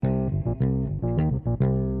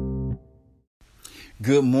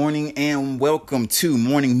Good morning and welcome to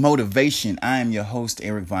Morning Motivation. I am your host,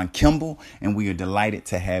 Eric Von Kimball, and we are delighted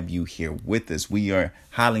to have you here with us. We are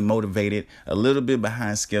highly motivated, a little bit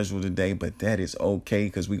behind schedule today, but that is okay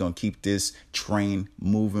because we're going to keep this train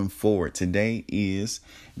moving forward. Today is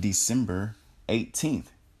December 18th,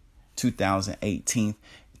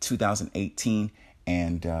 2018,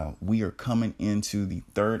 and we are coming into the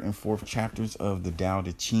third and fourth chapters of the Tao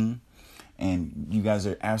Te Ching. And you guys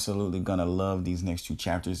are absolutely going to love these next two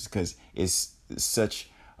chapters because it's such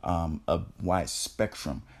a wide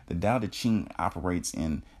spectrum. The Tao Te Ching operates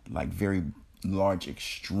in like very large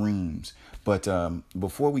extremes. But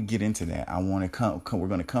before we get into that, we're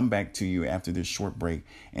going to come back to you after this short break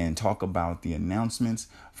and talk about the announcements,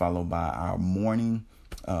 followed by our morning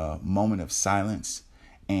moment of silence.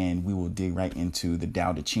 And we will dig right into the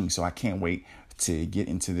Tao Te Ching. So I can't wait to get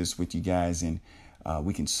into this with you guys, and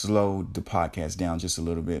we can slow the podcast down just a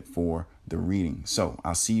little bit for the reading. So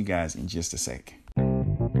I'll see you guys in just a sec.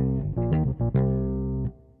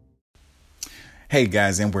 Hey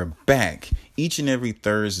guys, and we're back. Each and every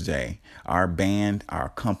Thursday, our band, our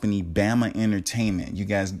company, Bama Entertainment, you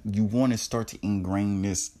guys, you want to start to ingrain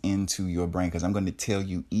this into your brain because I'm going to tell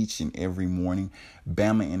you each and every morning,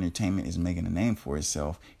 Bama Entertainment is making a name for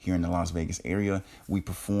itself here in the Las Vegas area. We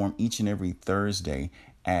perform each and every Thursday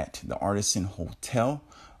at the Artisan Hotel.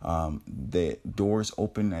 The doors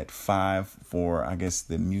open at 5 for, I guess,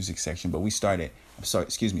 the music section, but we start at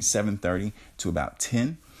 7:30 to about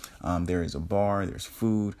 10. There is a bar, there's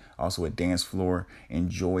food, also a dance floor.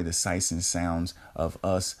 Enjoy the sights and sounds of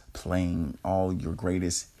us playing all your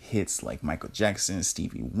greatest hits like Michael Jackson,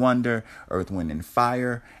 Stevie Wonder, Earth, Wind and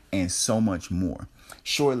Fire, and so much more.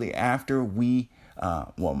 Shortly after,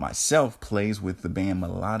 myself plays with the band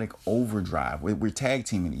Melodic Overdrive. We're tag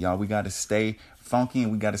teaming it, y'all. We got to stay funky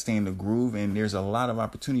and we got to stay in the groove, and there's a lot of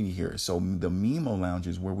opportunity here. So the Mimo Lounge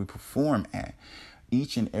is where we perform at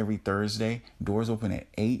each and every Thursday. Doors open at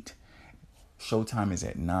 8. Showtime is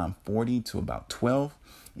at 9:40 to about 12.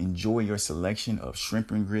 Enjoy your selection of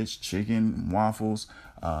shrimp and grits, chicken, waffles,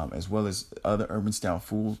 as well as other urban style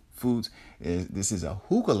foods. This is a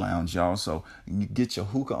hookah lounge, y'all. So you get your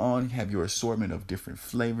hookah on, have your assortment of different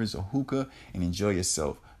flavors of hookah, and enjoy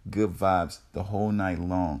yourself. Good vibes the whole night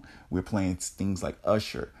long. We're playing things like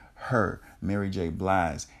Usher, Her, Mary J.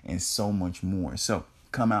 Blige, and so much more. So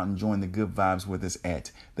come out and join the good vibes with us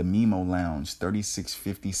at the Mimo Lounge,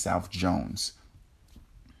 3650 South Jones.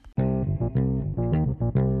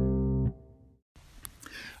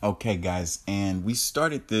 Okay, guys, and we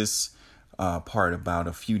started this part about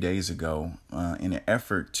a few days ago in an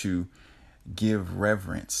effort to give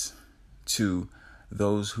reverence to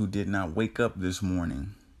those who did not wake up this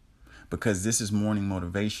morning. Because this is morning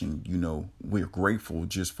motivation, we're grateful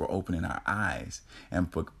just for opening our eyes.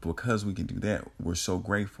 And because we can do that, we're so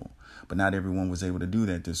grateful. But not everyone was able to do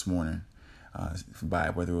that this morning,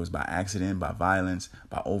 whether it was by accident, by violence,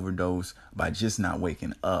 by overdose, by just not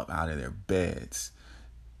waking up out of their beds,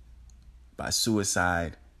 by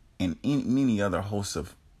suicide, and many other hosts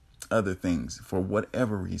of other things. For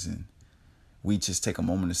whatever reason, we just take a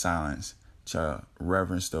moment of silence to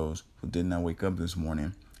reverence those who did not wake up this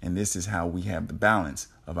morning. And this is how we have the balance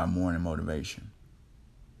of our morning motivation.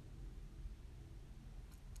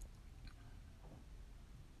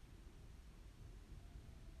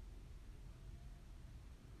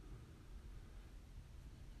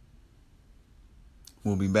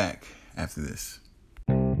 We'll be back after this.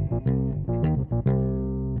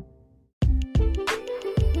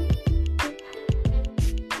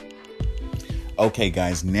 Okay,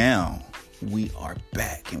 guys, now we are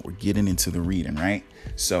back and we're getting into the reading, right?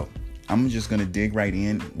 So I'm just going to dig right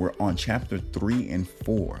in. We're on chapter 3 and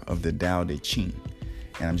 4 of the Tao Te Ching.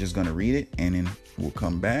 And I'm just going to read it and then we'll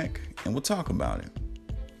come back and we'll talk about it.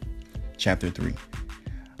 Chapter 3.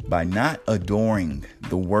 By not adoring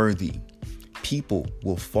the worthy, people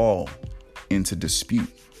will fall into dispute.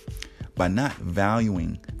 By not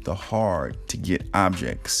valuing the hard to get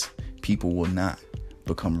objects, people will not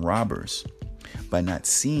become robbers. By not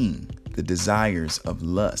seeing the desires of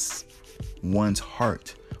lust, one's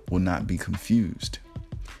heart will not be confused.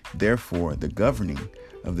 Therefore, the governing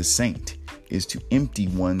of the saint is to empty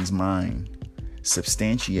one's mind,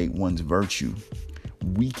 substantiate one's virtue,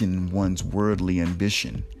 weaken one's worldly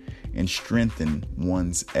ambition, and strengthen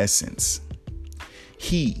one's essence.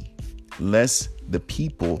 He lets the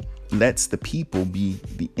people be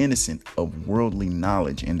the innocent of worldly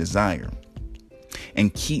knowledge and desire,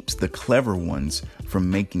 and keeps the clever ones from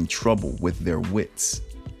making trouble with their wits.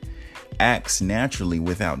 Acts naturally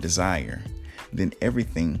without desire, then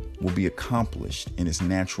everything will be accomplished in its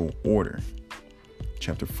natural order.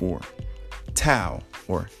 Chapter 4. Tao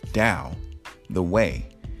or Tao, the way,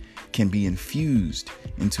 can be infused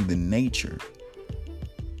into the nature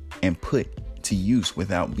and put to use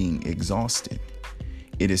without being exhausted.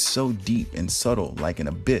 It is so deep and subtle, like an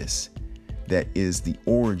abyss, that is the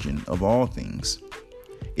origin of all things.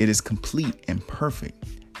 It is complete and perfect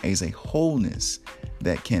as a wholeness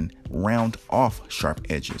that can round off sharp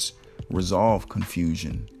edges, resolve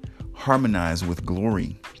confusion, harmonize with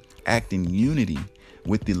glory, act in unity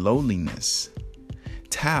with the lowliness.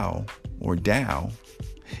 Tao or Tao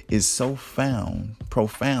is so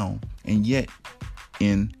profound, and yet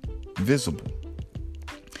invisible.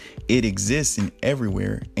 It exists in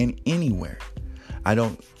everywhere and anywhere. I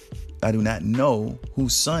do not know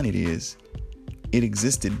whose son it is. It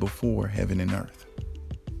existed before heaven and earth.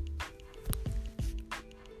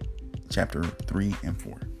 Chapter 3 and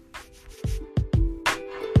 4.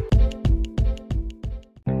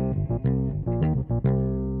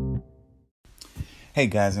 Hey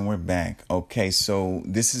guys, and we're back. Okay, so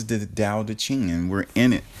this is the Tao Te Ching, and we're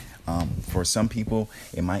in it. For some people,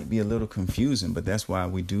 it might be a little confusing, but that's why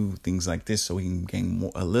we do things like this, so we can gain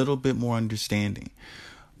a little bit more understanding.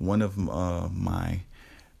 One of my,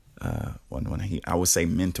 I would say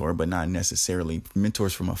mentor, but not necessarily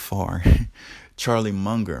mentors from afar, Charlie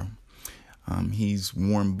Munger. He's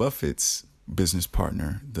Warren Buffett's business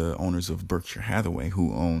partner, the owners of Berkshire Hathaway,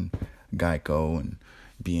 who own Geico and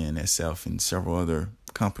BNSF and several other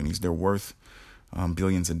companies. They're worth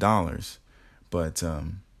billions of dollars. But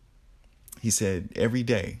he said every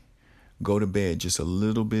day, go to bed just a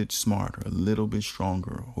little bit smarter, a little bit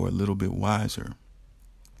stronger, or a little bit wiser.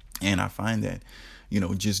 And I find that,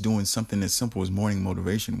 just doing something as simple as morning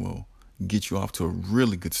motivation will get you off to a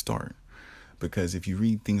really good start. Because if you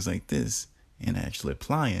read things like this and actually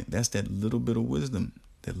apply it, that's that little bit of wisdom,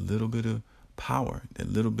 that little bit of power,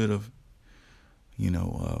 that little bit of,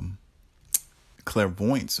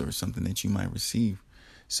 clairvoyance or something that you might receive.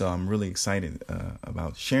 So I'm really excited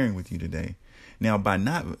about sharing with you today. Now,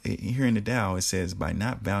 here in the Tao, it says, by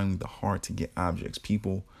not valuing the heart to get objects,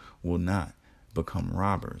 people will not become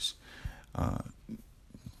robbers.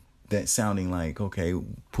 That sounding like, okay,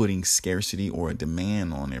 putting scarcity or a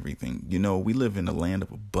demand on everything. We live in a land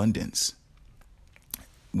of abundance.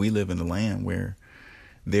 We live in a land where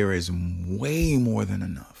there is way more than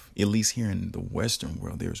enough. At least here in the Western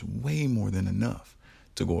world, there's way more than enough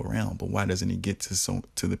to go around. But why doesn't it get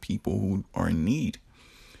to the people who are in need?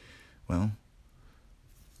 Well,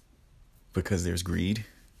 because there's greed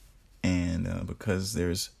and because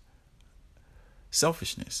there's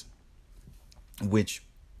selfishness, which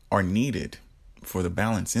are needed for the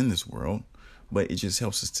balance in this world. But it just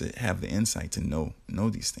helps us to have the insight to know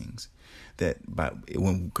these things,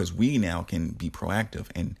 because we now can be proactive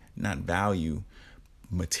and not value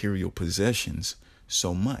material possessions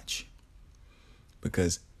so much,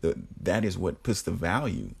 because that is what puts the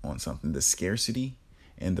value on something, the scarcity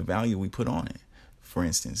and the value we put on it. For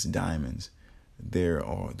instance, diamonds, they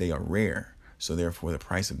are rare, so therefore the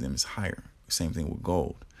price of them is higher. Same thing with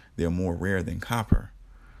gold. They're more rare than copper.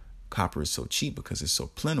 Copper is so cheap because it's so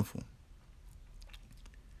plentiful.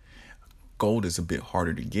 Gold is a bit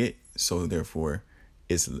harder to get, so therefore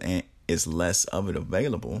it's less of it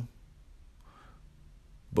available.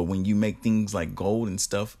 But when you make things like gold and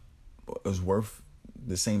stuff is worth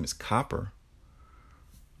the same as copper,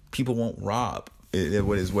 people won't rob.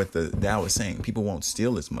 What the Tao is saying. People won't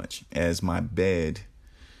steal as much as my bed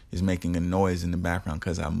is making a noise in the background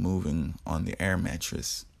because I'm moving on the air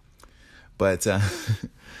mattress. But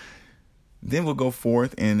then we'll go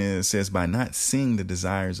forth, and it says, by not seeing the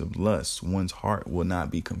desires of lust, one's heart will not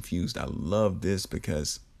be confused. I love this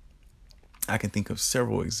because I can think of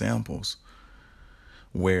several examples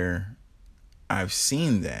where I've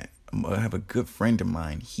seen that. I have a good friend of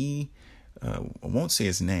mine. He, I won't say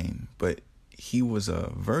his name, but he was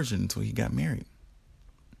a virgin until he got married.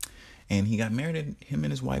 And he got married, and him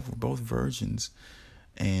and his wife were both virgins.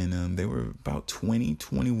 And they were about 20,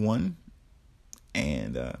 21.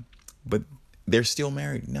 But they're still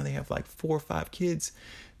married. Now they have like 4 or 5 kids.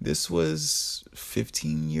 This was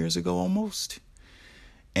 15 years ago almost.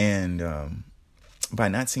 And by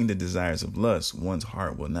not seeing the desires of lust, one's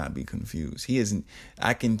heart will not be confused.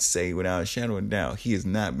 I can say without a shadow of doubt, he is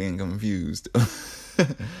not being confused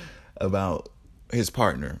about his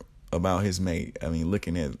partner, about his mate. I mean,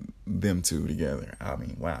 looking at them two together. I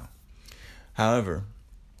mean, wow. However,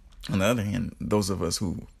 on the other hand, those of us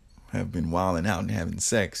who have been wilding out and having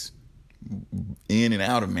sex in and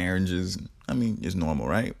out of marriages, I mean, it's normal,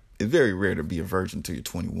 right? It's very rare to be a virgin until you're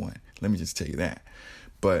 21. Let me just tell you that.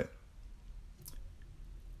 But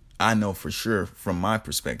I know for sure from my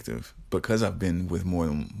perspective, because I've been with more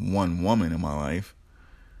than one woman in my life,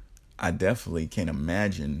 I definitely can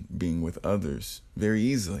imagine being with others very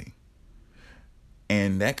easily.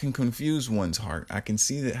 And that can confuse one's heart. I can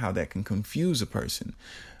see that how that can confuse a person.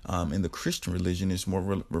 In the Christian religion, it's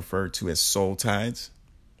more referred to as soul ties.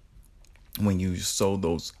 When you sow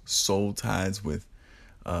those soul ties with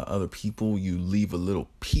other people, you leave a little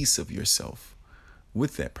piece of yourself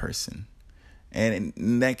with that person. And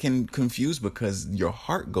that can confuse because your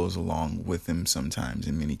heart goes along with them sometimes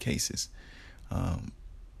in many cases.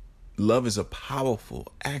 Love is a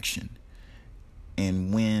powerful action.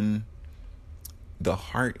 And when the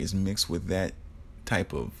heart is mixed with that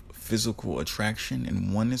type of physical attraction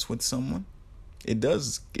and oneness with someone,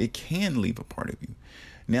 it can leave a part of you.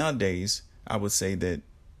 Nowadays, I would say that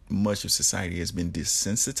much of society has been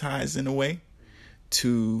desensitized in a way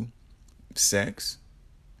to sex.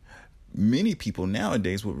 Many people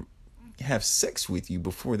nowadays will have sex with you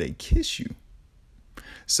before they kiss you.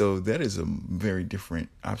 So that is a very different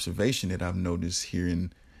observation that I've noticed here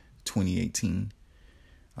in 2018.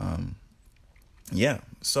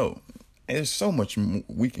 So there's so much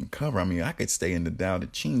we can cover. I mean, I could stay in the Tao Te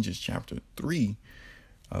Ching, just chapter 3,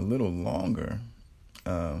 a little longer.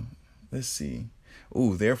 Let's see.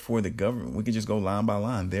 Therefore the government, we could just go line by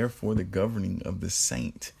line. Therefore the governing of the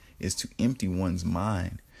saint is to empty one's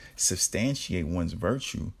mind, substantiate one's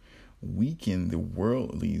virtue, weaken the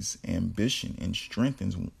worldly's ambition, and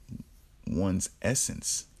strengthens one's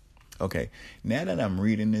essence. Okay, now that I'm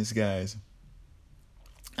reading this, guys,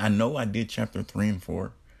 I know I did chapter 3 and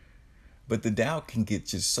 4, but the Tao can get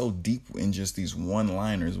just so deep in just these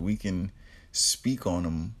one-liners. We can speak on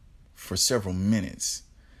them for several minutes.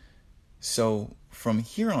 So from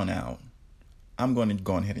here on out, I'm going to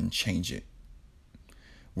go ahead and change it.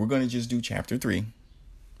 We're going to just do chapter 3.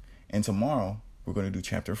 And tomorrow, we're going to do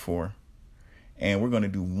chapter 4. And we're going to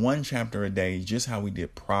do one chapter a day, just how we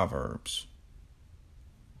did Proverbs.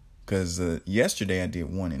 Because yesterday I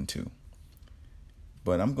did 1 and 2.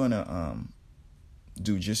 But I'm going to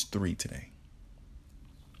do just 3 today.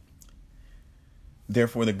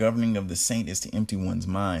 Therefore, the governing of the saint is to empty one's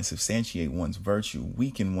mind, substantiate one's virtue,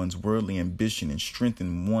 weaken one's worldly ambition, and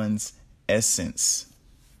strengthen one's essence.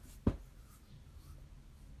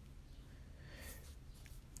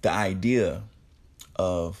 The idea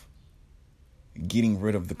of getting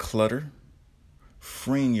rid of the clutter,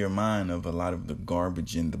 freeing your mind of a lot of the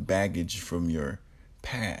garbage and the baggage from your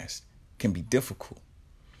past can be difficult.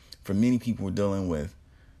 For many people who are dealing with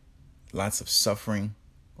lots of suffering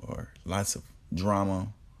or lots of drama,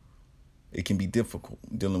 it can be difficult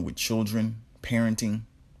dealing with children, parenting.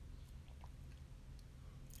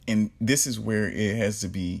 And this is where it has to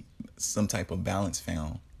be some type of balance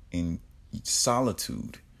found in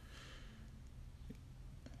solitude,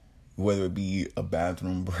 whether it be a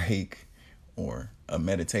bathroom break or a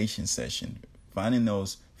meditation session. Finding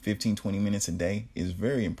those 15, 20 minutes a day is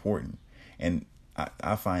very important. And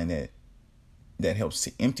I find that helps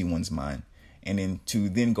to empty one's mind. And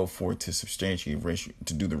then go forward to substantiate,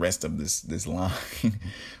 to do the rest of this line,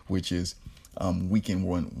 which is weaken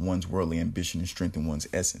one's worldly ambition and strengthen one's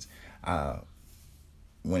essence.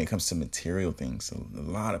 When it comes to material things, a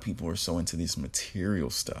lot of people are so into this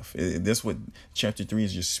material stuff. That's what chapter 3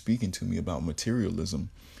 is just speaking to me about,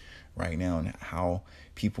 materialism right now, and how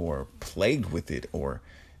people are plagued with it, or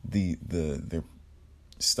they're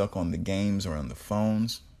stuck on the games or on the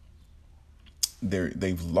phones.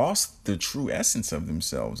 They've lost the true essence of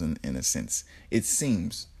themselves in a sense. It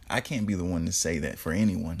seems. I can't be the one to say that for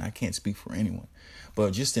anyone. I can't speak for anyone.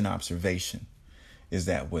 But just an observation is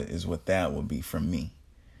what that would be from me.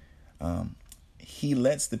 He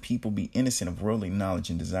lets the people be innocent of worldly knowledge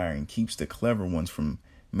and desire, and keeps the clever ones from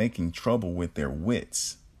making trouble with their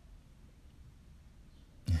wits.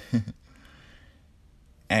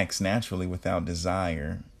 Acts naturally without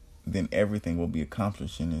desire, then everything will be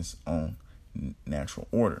accomplished in its own natural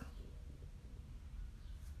order.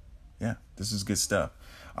 Yeah, this is good stuff.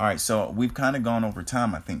 All right, so we've kind of gone over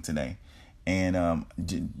time, I think, today. And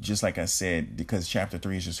just like I said, because chapter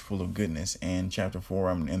 3 is just full of goodness, and chapter 4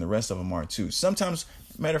 and the rest of them are too. Sometimes,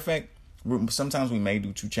 matter of fact, sometimes we may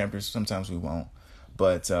do 2 chapters, sometimes we won't.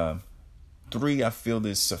 But 3, I feel,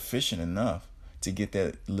 is sufficient enough to get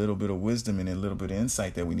that little bit of wisdom and a little bit of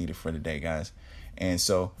insight that we needed for today, guys. And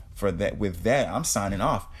so with that, I'm signing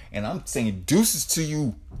off, and I'm saying deuces to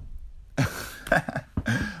you.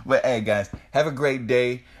 But hey, guys, have a great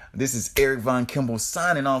day. This is Eric Von Kimball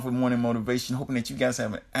signing off with Morning Motivation, hoping that you guys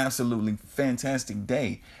have an absolutely fantastic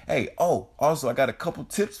day. Hey, also, I got a couple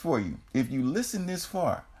tips for you. If you listen this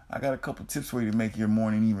far, I got a couple tips for you to make your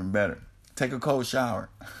morning even better. Take a cold shower.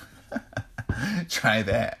 Try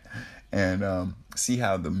that. And see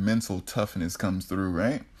how the mental toughness comes through,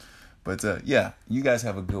 right? But yeah, you guys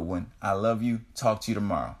have a good one. I love you. Talk to you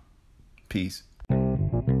tomorrow. Peace.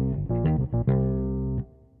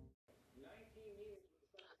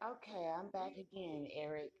 Okay, I'm back again,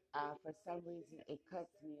 Eric. For some reason, it cuts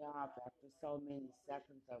me off after so many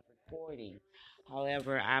seconds of recording.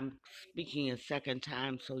 However, I'm speaking a second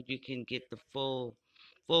time so you can get the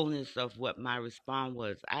fullness of what my response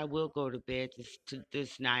was. I will go to bed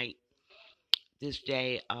this night, this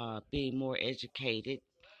day, being more educated.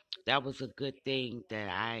 That was a good thing that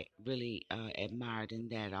I really admired in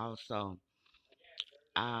that also.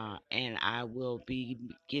 And I will be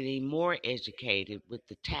getting more educated with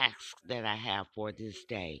the tasks that I have for this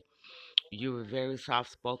day. You were very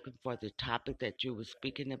soft spoken for the topic that you were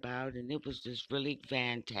speaking about, and it was just really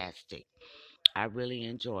fantastic. I really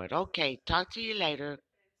enjoyed. Okay, talk to you later.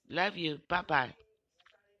 Love you. Bye bye.